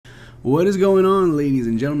What is going on, ladies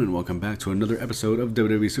and gentlemen? Welcome back to another episode of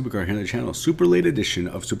Wwe Supercard here on the channel. Super late edition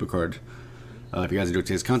of Supercard. If you guys enjoyed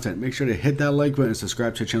today's content, make sure to hit that like button and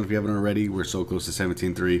subscribe to the channel if you haven't already. We're so close to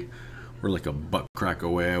 17.3. We're like a butt crack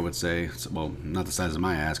away, I would say. Well, not the size of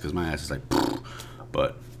my ass, because my ass is like,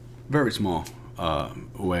 but very small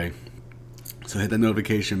away. So hit that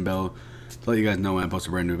notification bell to let you guys know when I post a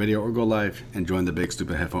brand new video, or go live and join the Big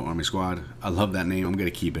Stupid Headphone Army Squad. I love that name. I'm going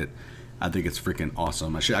to keep it. I think it's freaking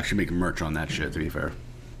awesome. I should actually make merch on that shit, to be fair.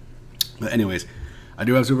 But anyways, I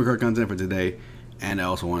do have Supercard content for today, and I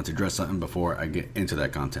also wanted to address something before I get into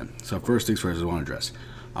that content. So first things first, I want to address.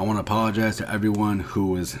 I want to apologize to everyone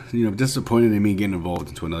who was, disappointed in me getting involved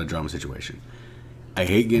into another drama situation. I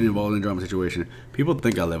hate getting involved in a drama situation. People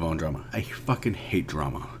think I live on drama. I fucking hate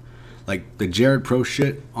drama. Like, the Jared Pro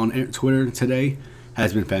shit on Twitter today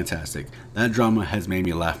has been fantastic. That drama has made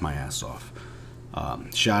me laugh my ass off.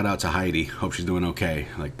 Shout out to Heidi. Hope she's doing okay.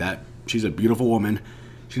 Like that, she's a beautiful woman.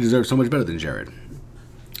 She deserves so much better than Jared.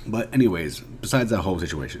 But anyways, besides that whole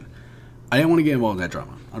situation, I didn't want to get involved in that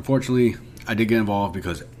drama. Unfortunately, I did get involved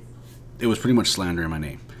because it was pretty much slander in my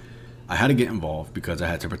name. I had to get involved because I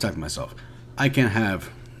had to protect myself. I can't have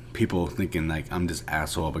people thinking like I'm this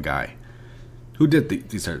asshole of a guy who did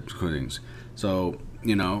these types of things. So,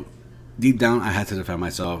 deep down, I had to defend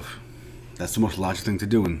myself. That's the most logical thing to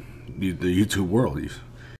do in the YouTube world.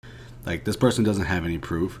 Like, this person doesn't have any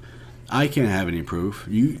proof. I can't have any proof.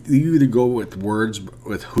 You either go with words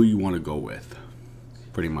with who you want to go with,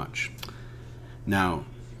 pretty much. Now,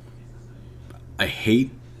 I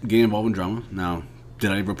hate getting involved in drama. Now,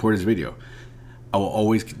 did I report his video? I will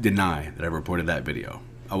always deny that I reported that video.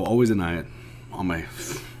 I will always deny it on my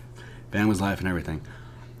family's life and everything.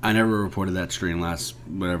 I never reported that stream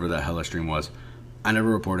whatever that hella stream was. I never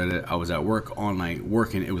reported it. I was at work all night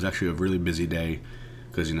working. It was actually a really busy day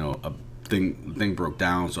because, a thing broke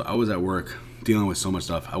down. So I was at work dealing with so much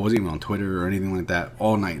stuff. I wasn't even on Twitter or anything like that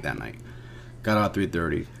all night that night. Got out at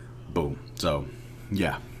 3:30. Boom. So,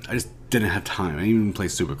 yeah. I just didn't have time. I didn't even play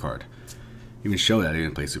Supercard. Even show that I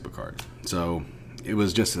didn't play Supercard. So, it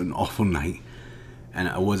was just an awful night. And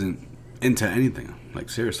I wasn't into anything.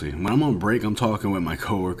 Like, seriously. When I'm on break, I'm talking with my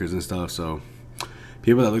coworkers and stuff, so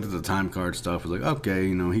people that looked at the time card stuff was like, okay,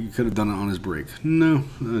 he could have done it on his break. No,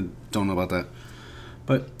 I don't know about that.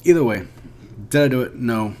 But either way, did I do it?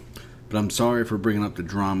 No. But I'm sorry for bringing up the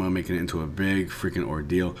drama, making it into a big freaking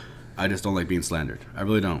ordeal. I just don't like being slandered. I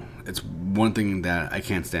really don't. It's one thing that I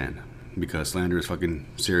can't stand, because slander is fucking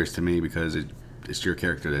serious to me, because it's your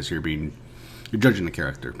character that you're judging the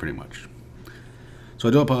character, pretty much. So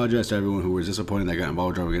I do apologize to everyone who was disappointed that I got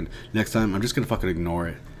involved with drama again. Next time, I'm just going to fucking ignore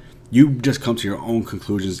it. You just come to your own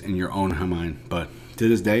conclusions in your own mind. But to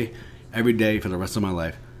this day, every day for the rest of my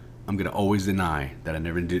life, I'm going to always deny that I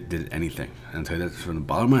never did anything. And I'll tell you that from the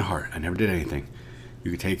bottom of my heart, I never did anything.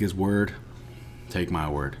 You can take his word, take my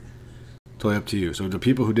word. Totally up to you. So the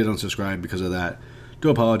people who did unsubscribe because of that, do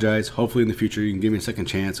apologize. Hopefully in the future you can give me a second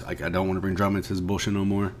chance. Like, I don't want to bring drama into this bullshit no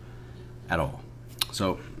more. At all.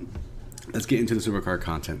 So let's get into the Supercard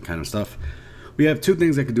content kind of stuff. We have two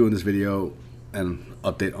things I could do in this video. And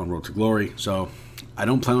update on Road to Glory. So I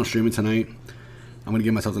don't plan on streaming tonight. I'm gonna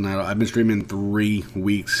give myself the night off. I've been streaming 3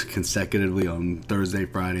 weeks consecutively on Thursday,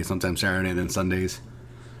 Friday, sometimes Saturday, and then Sundays.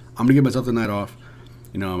 I'm gonna give myself the night off.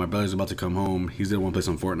 My brother's about to come home. He's gonna want to play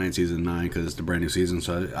some Fortnite Season 9 because it's the brand new season.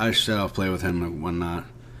 So I shut off play with him and whatnot,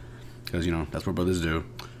 because that's what brothers do.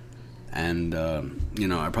 And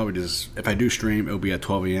I probably just, if I do stream, it'll be at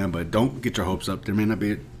 12 a.m. But don't get your hopes up. There may not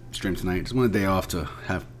be a stream tonight. Just want a day off to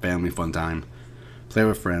have family fun time, play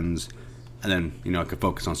with friends, and then, I could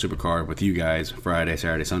focus on Supercard with you guys Friday,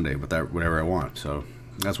 Saturday, Sunday, with that, whatever I want. So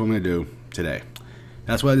that's what I'm going to do today.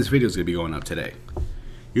 That's why this video is going to be going up today.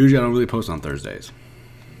 Usually I don't really post on Thursdays.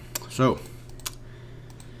 So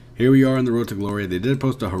here we are on the Road to Glory. They did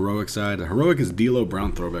post a heroic side. The heroic is D'Lo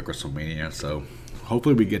Brown Throwback Wrestlemania, so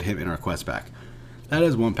hopefully we get him in our quest pack. That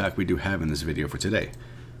is one pack we do have in this video for today.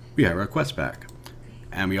 We have our quest pack.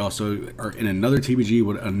 And we also are in another TBG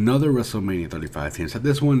with another WrestleMania 35 team. So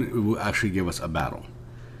this one will actually give us a battle.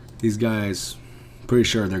 These guys, pretty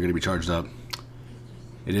sure they're going to be charged up.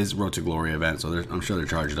 It is Road to Glory event, so I'm sure they're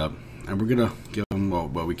charged up. And we're going to give them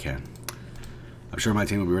what we can. I'm sure my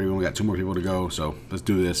team will be ready when we got 2 more people to go. So let's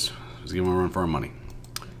do this. Let's give them a run for our money.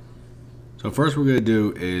 So first we're going to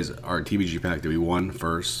do is our TBG pack that we won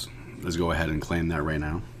first. Let's go ahead and claim that right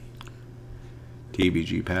now.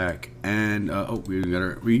 TBG pack, and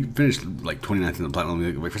we finished like 29th in the platinum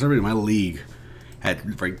league. Like, for some reason my league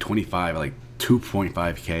had like 25, like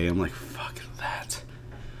 2.5k. I'm like, fuck that.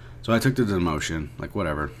 So I took the demotion, like,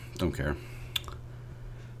 whatever, don't care.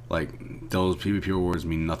 Like, those PvP rewards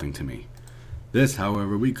mean nothing to me. This,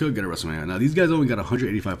 however, we could get a WrestleMania. Now, these guys only got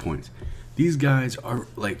 185 points. These guys are,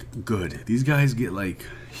 like, good. These guys get, like,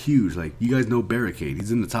 huge. Like, you guys know Barricade.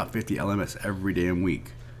 He's in the top 50 LMS every damn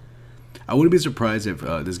week. I wouldn't be surprised if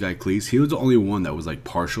this guy Cleese, he was the only one that was, like,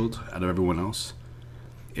 partialed out of everyone else.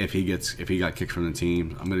 If he got kicked from the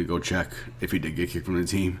team. I'm going to go check if he did get kicked from the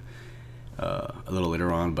team a little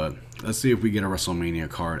later on. But let's see if we get a WrestleMania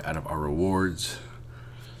card out of our rewards.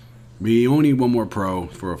 We only need one more pro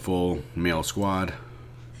for a full male squad.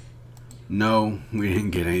 No, we didn't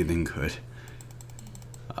get anything good.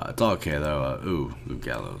 It's all okay though. Ooh, Luke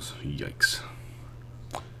Gallows. Yikes.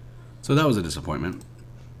 So that was a disappointment.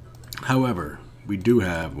 However, we do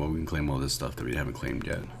have, well, we can claim all this stuff that we haven't claimed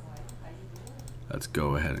yet. Let's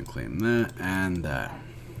go ahead and claim that and that.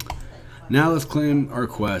 Now let's claim our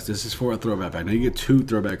quest. This is for a throwback pack. Now you get 2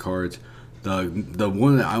 throwback cards. The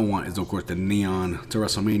one that I want is, of course, the Neon to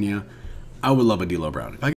WrestleMania. I would love a D'Lo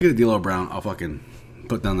Brown. If I get a D'Lo Brown, I'll fucking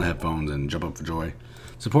put down the headphones and jump up for joy.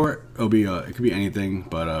 Support, it'll be it could be anything,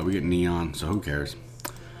 but we get Neon, so who cares?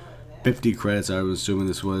 50 credits, I was assuming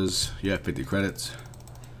this was. Yeah, 50 credits.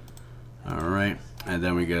 Alright, and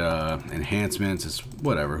then we get enhancements. It's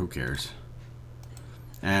whatever, who cares?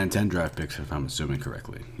 And 10 draft picks, if I'm assuming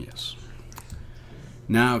correctly. Yes.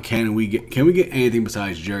 Now, can we get anything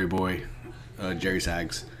besides Jerry Boy? Jerry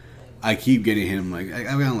Sags. I keep getting him, like,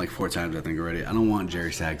 I've gotten like 4 times I think already. I don't want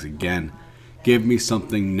Jerry Sags again. Give me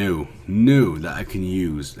something new that I can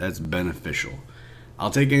use that's beneficial.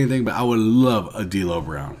 I'll take anything, but I would love a D'Lo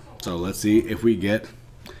Brown. So let's see if we get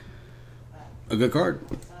a good card.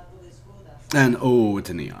 And oh,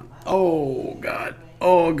 it's a Neon. Oh god.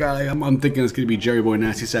 Oh god. I'm thinking it's gonna be Jerry Boy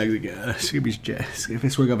Nasty Sags again. It's gonna be if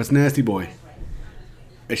it's work up, it's Nasty Boy.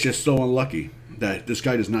 It's just so unlucky that this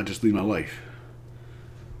guy does not just leave my life.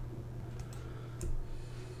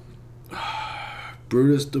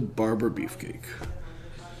 Brutus the Barber Beefcake.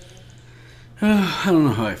 I don't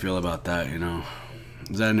know how I feel about that, you know.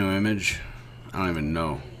 Is that a new image? I don't even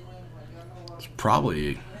know. It's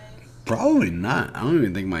probably not. I don't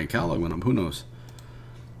even think my catalog went up. Who knows?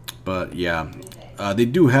 But yeah, they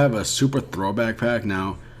do have a super throwback pack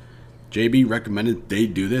now. JB recommended they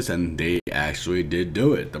do this, and they actually did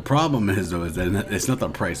do it. The problem is, though, is that it's not the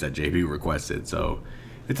price that JB requested. So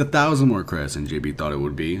it's 1,000 more credits than JB thought it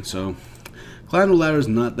would be. So Climb the Ladder is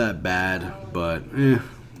not that bad, but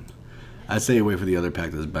I'd say wait for the other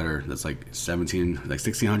pack that's better. That's like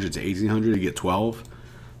 1,600 to 1,800 to get 12.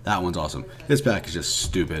 That one's awesome. This pack is just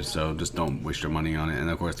stupid, so just don't waste your money on it. And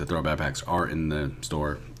of course, the throwback packs are in the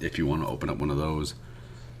store if you want to open up one of those.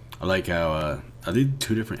 I like how are they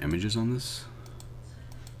 2 different images on this?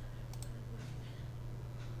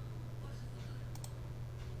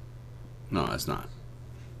 No, it's not.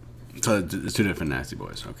 So it's 2 different Nasty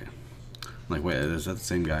Boys. Okay. I'm like, wait, is that the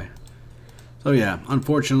same guy? So yeah,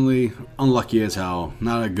 unfortunately, unlucky as hell.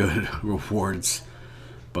 Not a good rewards,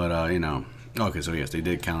 but you know. Okay, so yes, they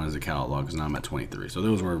did count as a catalog because now I'm at 23. So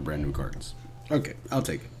those were brand new cards. Okay, I'll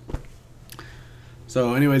take it.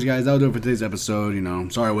 So anyways, guys, that'll do it for today's episode. You know,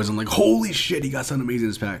 sorry I wasn't like, holy shit, he got something amazing in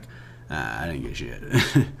this pack. I didn't get shit.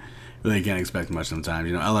 Really can't expect much sometimes.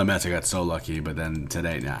 You know, LMS, I got so lucky, but then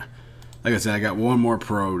today, nah. Like I said, I got one more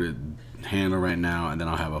pro to handle right now, and then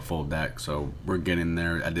I'll have a full deck. So we're getting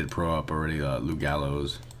there. I did pro up already. Luke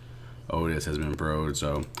Gallows, Otis has been pro'd.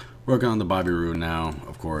 So working on the Bobby Roode now,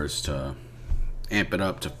 of course, to amp it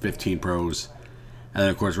up to 15 pros. And then,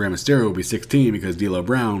 of course, Rey Mysterio will be 16 because D'Lo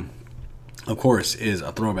Brown, of course, is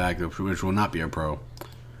a throwback, which will not be a pro.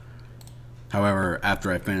 However,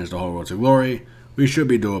 after I finish the whole Road to Glory, we should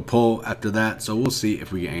be doing a pull after that, so we'll see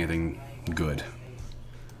if we get anything good.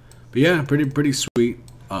 But yeah, pretty sweet,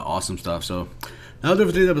 awesome stuff. So that'll do it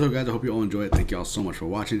for today's episode, guys. I hope you all enjoyed it. Thank you all so much for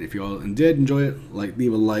watching. If you all did enjoy it,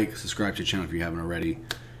 leave a like, subscribe to the channel if you haven't already.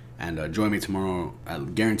 And join me tomorrow,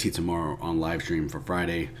 guaranteed tomorrow, on live stream for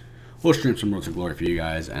Friday. We'll stream some Road to Glory for you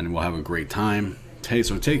guys, and we'll have a great time.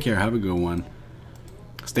 So take care, have a good one.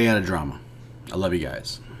 Stay out of drama. I love you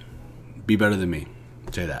guys. Be better than me.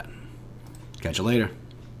 Say that. Catch you later.